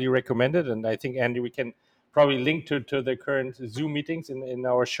back. Highly recommended, and I think, Andy, we can probably link to the current Zoom meetings in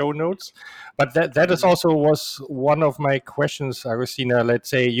our show notes. But that is also was one of my questions, Agustina. Let's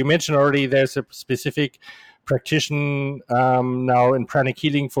say you mentioned already there's a specific practitioner now in pranic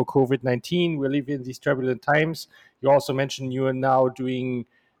healing for COVID-19. We live in these turbulent times. You also mentioned you are now doing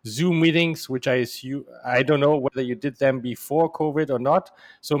Zoom meetings, which I assume, I don't know whether you did them before COVID or not.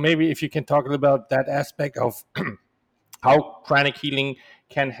 So maybe if you can talk about that aspect of how pranic healing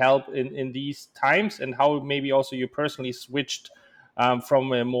can help in these times, and how maybe also you personally switched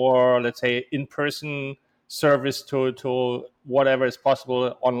from a more, let's say, in-person service to whatever is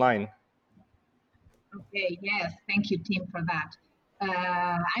possible online. Okay, yes, thank you, Tim, for that.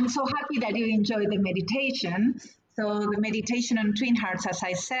 I'm so happy that you enjoy the meditation. So the meditation on Twin Hearts, as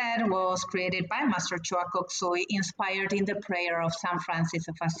I said, was created by Master Choa Kok Sui, inspired in the prayer of San Francis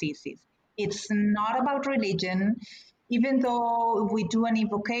of Assisi. It's not about religion. Even though we do an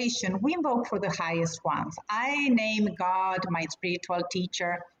invocation, we invoke for the highest ones. I name God my spiritual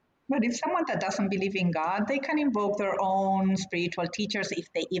teacher. But if someone that doesn't believe in God, they can invoke their own spiritual teachers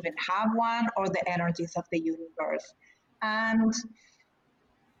if they even have one, or the energies of the universe. And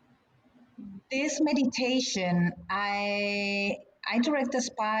this meditation, I I direct a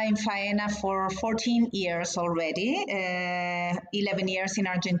spa in Faena for 14 years already, 11 years in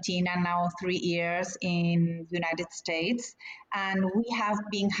Argentina, now 3 years in United States. And we have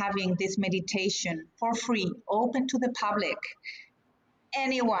been having this meditation for free, open to the public.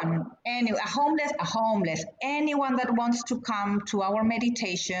 Anyone, a homeless, anyone that wants to come to our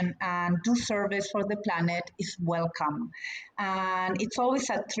meditation and do service for the planet is welcome. And it's always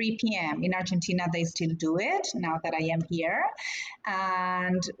at 3 p.m. In Argentina, they still do it now that I am here.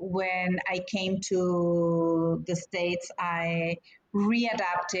 And when I came to the States, I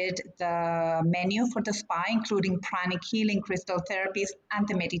readapted the menu for the spa, including pranic healing, crystal therapies, and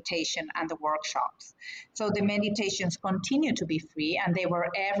the meditation and the workshops. So the meditations continue to be free, and they were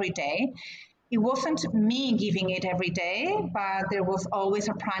every day. It wasn't me giving it every day, but there was always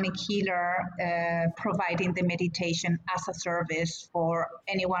a pranic healer providing the meditation as a service for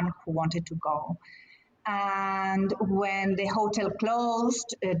anyone who wanted to go. And when the hotel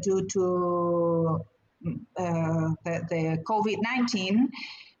closed due to the COVID-19,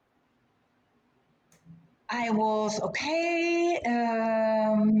 I was okay.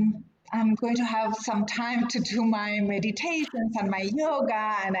 I'm going to have some time to do my meditations and my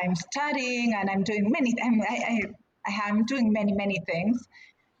yoga, and I'm studying, and I'm doing I'm doing many things,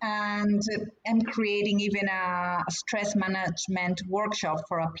 and I'm creating even a stress management workshop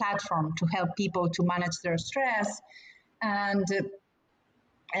for a platform to help people to manage their stress. And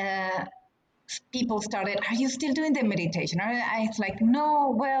people started, are you still doing the meditation? I was like,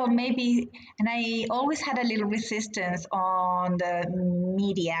 no, well, maybe. And I always had a little resistance on the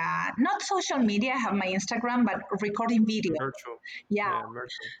media, not social media. I have my Instagram, but recording video. Virtual. Yeah. Virtual.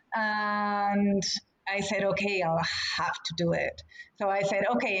 And I said, okay, I'll have to do it. So I said,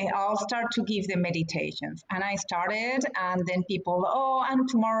 okay, I'll start to give the meditations. And I started, and then people, oh, and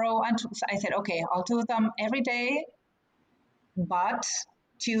tomorrow. And I said, okay, I'll do them every day, but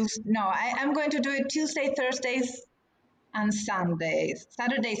I'm going to do it Tuesday, Thursdays, and Sundays,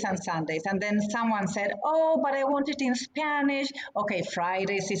 Saturdays and Sundays. And then someone said, oh, but I want it in Spanish. Okay,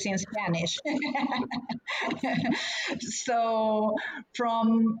 Fridays is in Spanish. So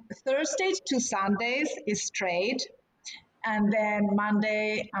from Thursdays to Sundays is straight. And then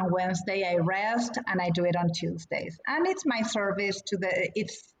Monday and Wednesday I rest, and I do it on Tuesdays. And it's my service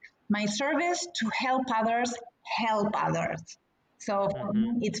to help others help others. So for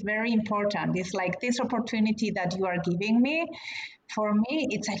me, it's very important. It's like this opportunity that you are giving me. For me,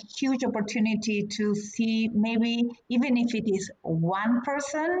 it's a huge opportunity to see, maybe even if it is one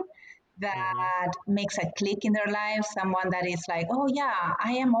person that makes a click in their life, someone that is like, oh yeah,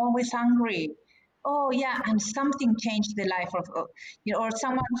 I am always hungry. Oh yeah, and something changed the life of, or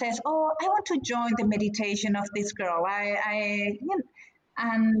someone says, oh, I want to join the meditation of this girl.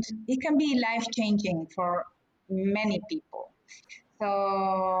 And it can be life changing for many people. So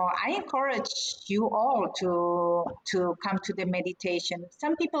I encourage you all to come to the meditation.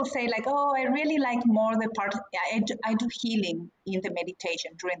 Some people say like, oh, I really like more the part, I do healing in the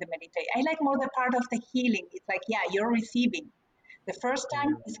meditation, during the meditation. I like more the part of the healing. It's like, yeah, you're receiving. The first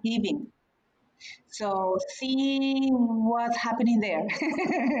time is giving. So see what's happening there.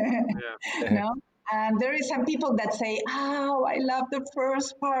 No? And there is some people that say, oh, I love the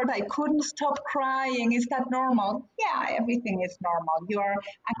first part. I couldn't stop crying. Is that normal? Yeah, everything is normal. You're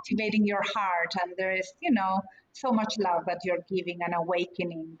activating your heart, and there is, so much love that you're giving and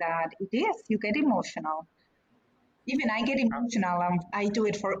awakening that it is. You get emotional. Even I get emotional. I do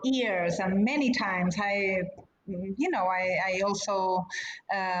it for years, and many times I also,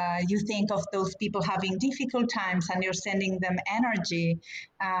 you think of those people having difficult times, and you're sending them energy,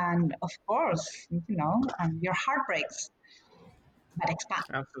 and of course, and your heart breaks, but expand.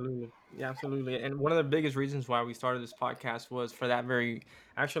 Absolutely. Yeah, absolutely. And one of the biggest reasons why we started this podcast was for that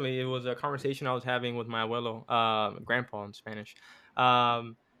actually, it was a conversation I was having with my abuelo, grandpa in Spanish.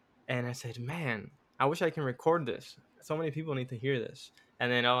 And I said, man, I wish I can record this. So many people need to hear this.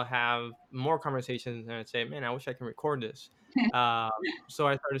 And then I'll have more conversations, and I'd say, man, I wish I can record this. So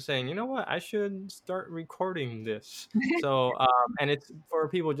I started saying, you know what, I should start recording this. So, and it's for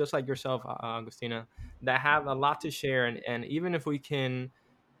people just like yourself, Agustina, that have a lot to share. And even if we can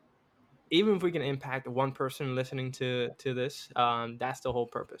impact one person listening to this, that's the whole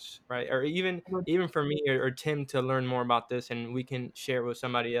purpose, right? Or even for me or Tim to learn more about this, and we can share with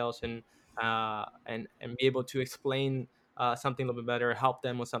somebody else, and be able to explain something a little bit better, help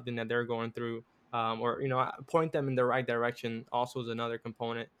them with something that they're going through, or point them in the right direction. Also, is another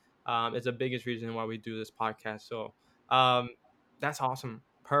component. Is the biggest reason why we do this podcast. So that's awesome.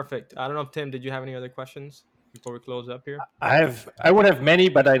 Perfect. I don't know if Tim, did you have any other questions before we close up here? I would have many,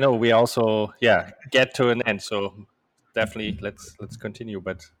 but I know we also get to an end. So definitely let's continue.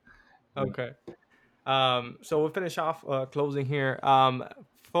 But Okay. So we'll finish off closing here.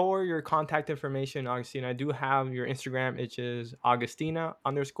 For your contact information, Augustina, I do have your Instagram, which is Augustina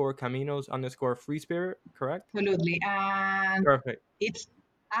underscore Caminos underscore Free Spirit, correct? Absolutely. And Perfect. it's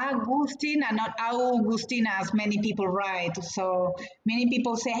Agustina, not Augustina, as many people write. So many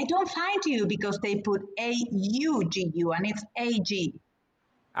people say, I don't find you because they put AUGU and it's AG.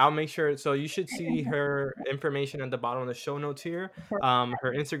 I'll make sure. So you should see her information at the bottom of the show notes here.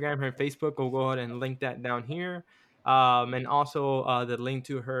 Her Instagram, her Facebook. We'll go ahead and link that down here. And also the link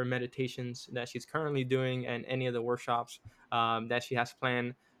to her meditations that she's currently doing and any of the workshops that she has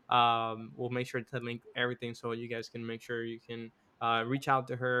planned. We'll make sure to link everything so you guys can make sure you can reach out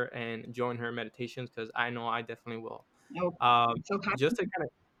to her and join her meditations because I know I definitely will. Oh, so Just happy. to kind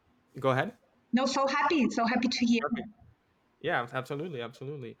of go ahead. No, so happy to hear. Yeah, absolutely,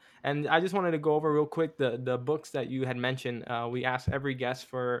 absolutely. And I just wanted to go over real quick the books that you had mentioned. We asked every guest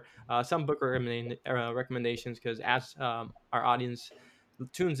for some book recommendations because as our audience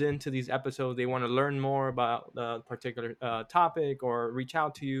tunes into these episodes, they want to learn more about the particular topic or reach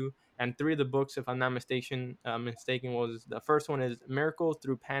out to you. And three of the books, if I'm not mistaken, was the first one is Miracles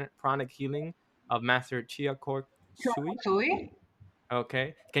Through Pranic Healing of Master Chia-Kor Sui. Sui?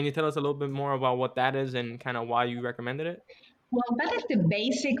 Okay, can you tell us a little bit more about what that is and kind of why you recommended it? Well, that is the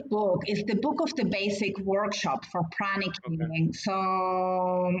basic book. It's the book of the basic workshop for pranic Okay. healing.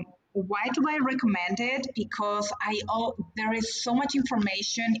 So why do I recommend it? Because there is so much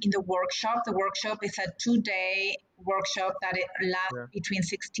information in the workshop. The workshop is a 2-day workshop that it lasts Yeah. between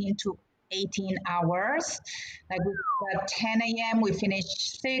 16 to 18 hours. Like we start at 10 a.m., we finish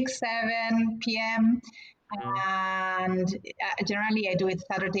 6, 7 p.m. Mhm. And generally I do it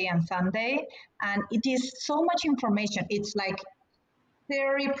Saturday and Sunday. And it is so much information. It's like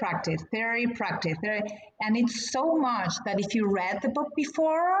theory, practice, theory. And it's so much that if you read the book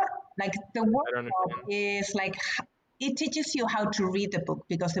before, like the Better workshop understand. is like it teaches you how to read the book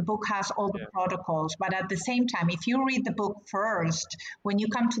because the book has all the Yeah. protocols. But at the same time, if you read the book first, when you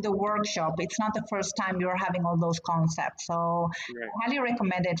come to the workshop, it's not the first time you're having all those concepts. So Right. I highly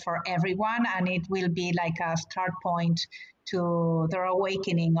recommend it for everyone, and it will be like a start point to their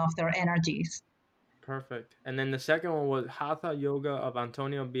awakening of their energies. Perfect. And then the second one was Hatha Yoga of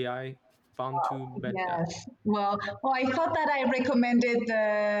Antonio B.I. Fontu Benta. Yes. Well, I thought that I recommended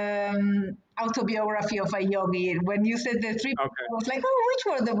the autobiography of a yogi. When you said the three, Okay. I was like, oh, which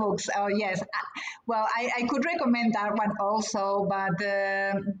were the books? Oh, yes. Well, I could recommend that one also, but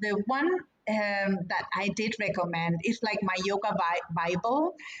the one that I did recommend is like my yoga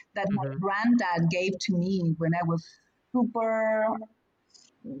Bible that my Mm-hmm. granddad gave to me when I was super,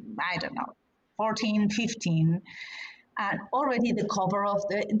 I don't know, 14, 15. And already the cover of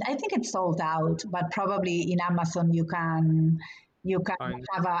I think it's sold out, but probably in Amazon you can Fine.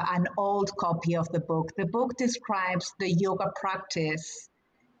 have an old copy of the book. The book describes the yoga practice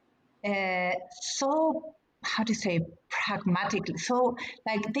so, how to say, pragmatically. So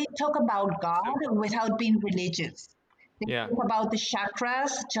like they talk about God Simple. without being religious. They Yeah. talk about the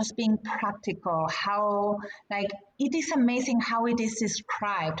chakras just being practical, how like it is amazing how it is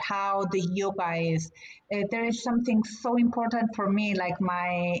described, how the yoga is. There is something so important for me, like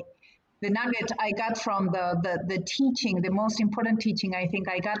the nugget I got from the teaching, the most important teaching I think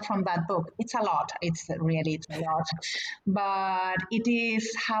I got from that book. It's a lot. It's a lot, but it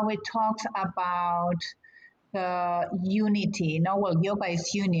is how it talks about the unity. No, well, yoga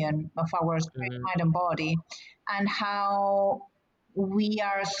is union of our spirit, Mm-hmm. mind, and body, and how we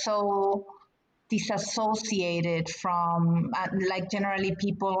are so disassociated from, like generally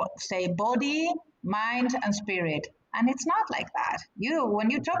people say, body, mind, and spirit. And it's not like that. When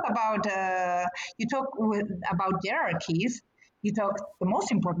you talk about, about hierarchies, you talk the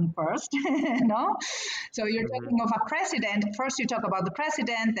most important first, no? So you're Mm-hmm. talking of a president. First, you talk about the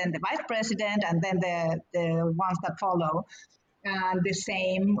president, then the vice president, and then the ones that follow. And the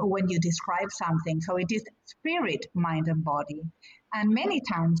same when you describe something. So it is spirit, mind, and body. And many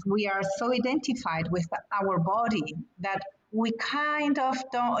times we are so identified with our body that we kind of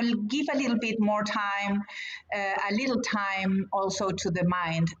don't give a little bit more time, a little time also to the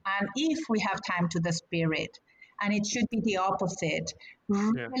mind. And if we have time to the spirit, and it should be the opposite,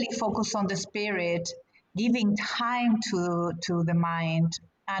 Yeah. really focus on the spirit, giving time to the mind,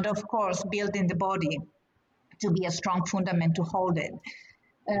 and of course, building the body to be a strong fundament to hold it.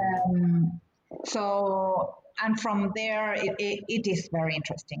 Mm-hmm. So, and from there, it is very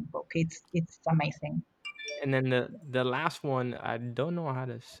interesting book. It's amazing. And then the last one, I don't know how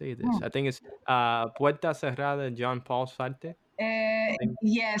to say this. Hmm. I think it's Puerta Cerrada, John Paul Sartre. I think.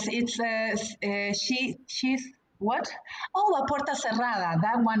 Yes, it's she's What? Oh, A Puerta Cerrada.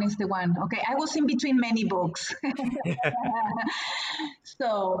 That one is the one. Okay, I was in between many books.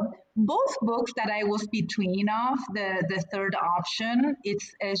 So both books that I was between of, the third option,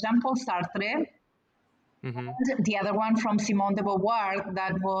 it's Jean-Paul Sartre, Mm-hmm. and the other one from Simone de Beauvoir,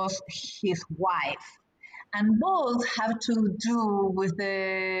 that was his wife. And both have to do with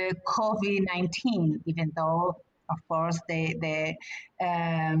the COVID-19, even though, of course, they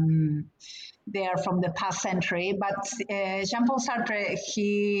are from the past century. But Jean-Paul Sartre,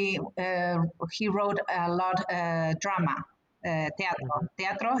 he wrote a lot drama, teatro. Mm-hmm.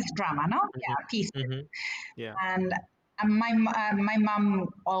 Teatro is drama, no? Mm-hmm. Yeah, pieces. Mm-hmm. Yeah. And my mom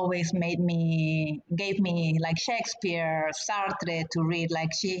always gave me like Shakespeare, Sartre to read. Like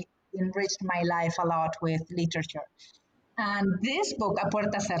she enriched my life a lot with literature. And this book, A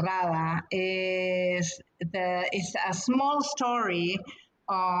Puerta Cerrada, is a small story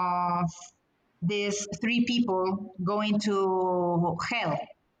of these three people going to hell.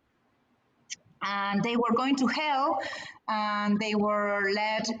 And they were going to hell, and they were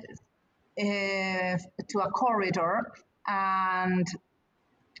led to a corridor. And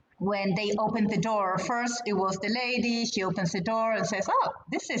when they opened the door, first it was the lady, she opens the door and says, "Oh,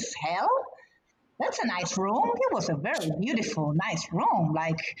 this is hell? That's a nice room." It was a very beautiful, nice room,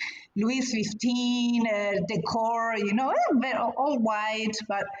 like Louis XV decor, all white.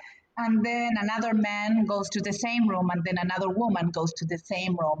 But and then another man goes to the same room, and then another woman goes to the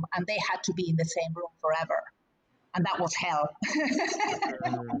same room, and they had to be in the same room forever, and that was hell.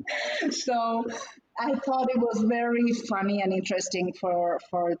 Mm. So I thought it was very funny and interesting for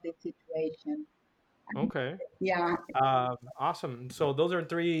this situation. Okay. Yeah, Awesome. So those are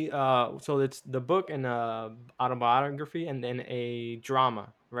three. So it's the book and autobiography, and then a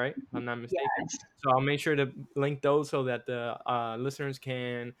drama, right? If I'm not mistaken. yes. So I'll make sure to link those so that the listeners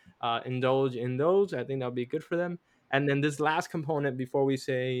can indulge in those. I think that'll be good for them. And then this last component before we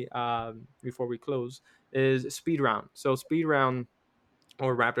say before we close is speed round. So speed round,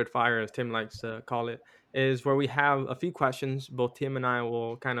 or rapid fire as Tim likes to call it, is where we have a few questions. Both Tim and I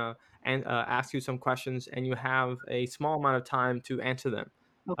will kind of ask you some questions, and you have a small amount of time to answer them.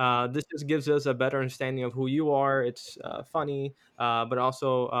 This just gives us a better understanding of who you are. It's funny, but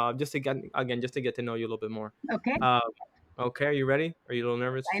also just to get to know you a little bit more. Okay. Uh, okay, are you ready? Are you a little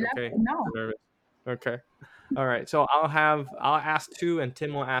nervous? I love Okay, it. No. nervous. Okay, all right. So I'll ask two, and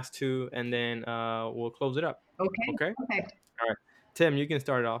Tim will ask two, and then we'll close it up. Okay. Okay. Perfect. All right. Tim, you can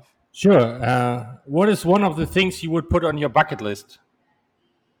start off. Sure. What is one of the things you would put on your bucket list?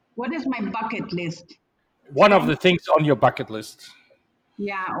 What is my bucket list? One of the things on your bucket list.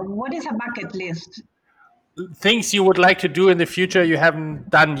 Yeah. What is a bucket list? Things you would like to do in the future you haven't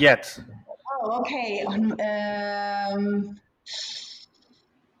done yet. Oh, okay.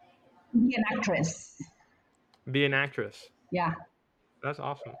 Be an actress. Be an actress. Yeah. That's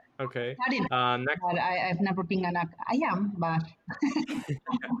awesome. Okay. Studied, Next. but I've never been an actor. I am, but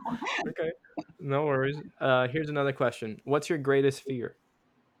Okay. No worries. Here's another question. What's your greatest fear?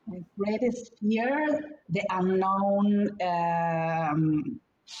 my greatest fear, the unknown. I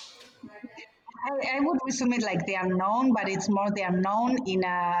would resume it like the unknown, but it's more the unknown in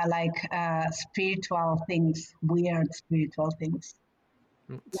spiritual things, weird spiritual things.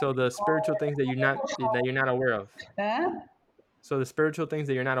 So the spiritual things that you're not aware of. Uh, So the spiritual things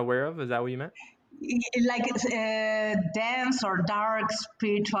that you're not aware of, is that what you meant? like dense or dark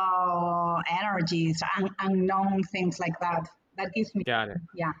spiritual energies, unknown things like that. That gives me, Got it.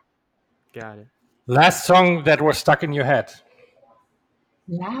 yeah. Got it. Last song that was stuck in your head.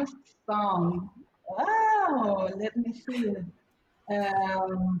 Last song. Oh, let me see.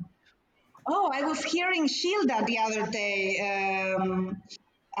 Um, I was hearing Shilda the other day.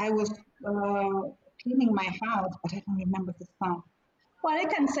 I was cleaning my house, but I don't remember the song. Well, I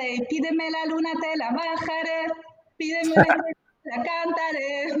can say, pídeme la luna, te la bajaré, pídeme la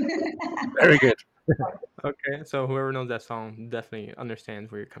cantaré. Very good. Okay. So whoever knows that song definitely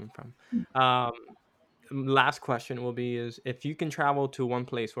understands where you're coming from. Um, Last question will be is if you can travel to one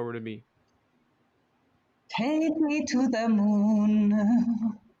place, where would it be? Take me to the moon.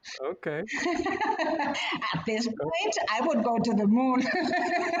 Okay. At this point, I would go to the moon.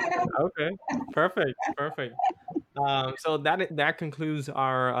 Okay. Perfect. Perfect. So that concludes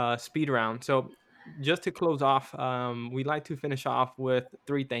our speed round. So just to close off, we'd like to finish off with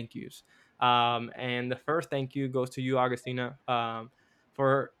three thank yous. And the first thank you goes to you, Augustina,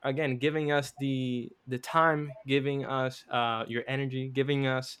 for again giving us the time, giving us your energy, giving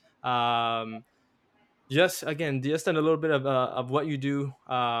us just again, just a little bit of what you do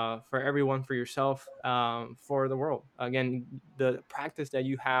for everyone, for yourself, for the world. Again, the practice that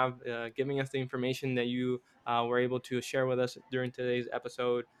you have, giving us the information that you were able to share with us during today's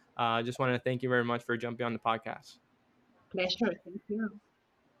episode. Just want to thank you very much for jumping on the podcast. Pleasure. Thank you.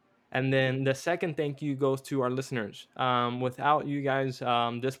 And then the second thank you goes to our listeners. Without you guys,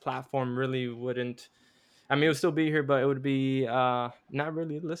 this platform really wouldn't. I mean, it would still be here, but it would be not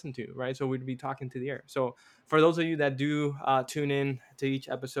really listened to, right? So we'd be talking to the air. So for those of you that do tune in to each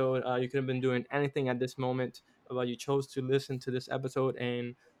episode, you could have been doing anything at this moment, but you chose to listen to this episode,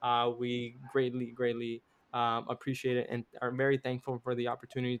 and we greatly, greatly appreciate it and are very thankful for the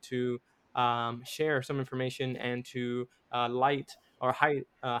opportunity to share some information and to light or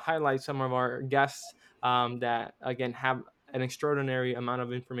highlight some of our guests that again have an extraordinary amount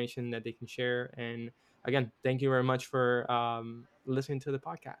of information that they can share. And again, thank you very much for listening to the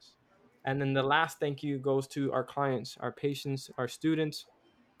podcast. And then the last thank you goes to our clients, our patients, our students,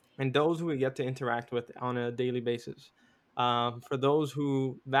 and those who we get to interact with on a daily basis. For those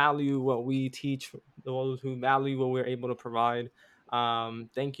who value what we teach, those who value what we're able to provide,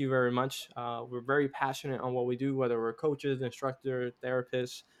 thank you very much. We're very passionate on what we do, whether we're coaches, instructors,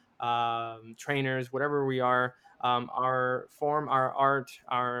 therapists, trainers, whatever we are. Our form, our art,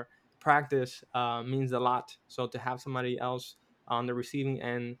 our practice means a lot. So to have somebody else on the receiving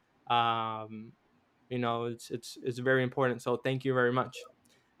end, it's very important. So thank you very much.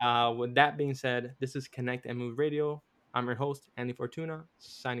 With that being said, this is Connect and Move Radio. I'm your host, Andy Fortuna,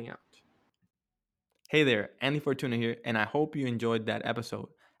 signing out. Hey there, Andy Fortuna here, and I hope you enjoyed that episode.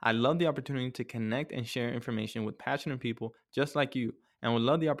 I love the opportunity to connect and share information with passionate people just like you, and would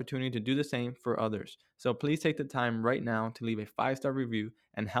love the opportunity to do the same for others. So please take the time right now to leave a 5-star review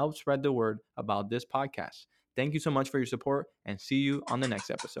and help spread the word about this podcast. Thank you so much for your support, and see you on the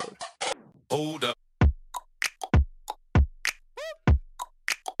next episode. Hold up.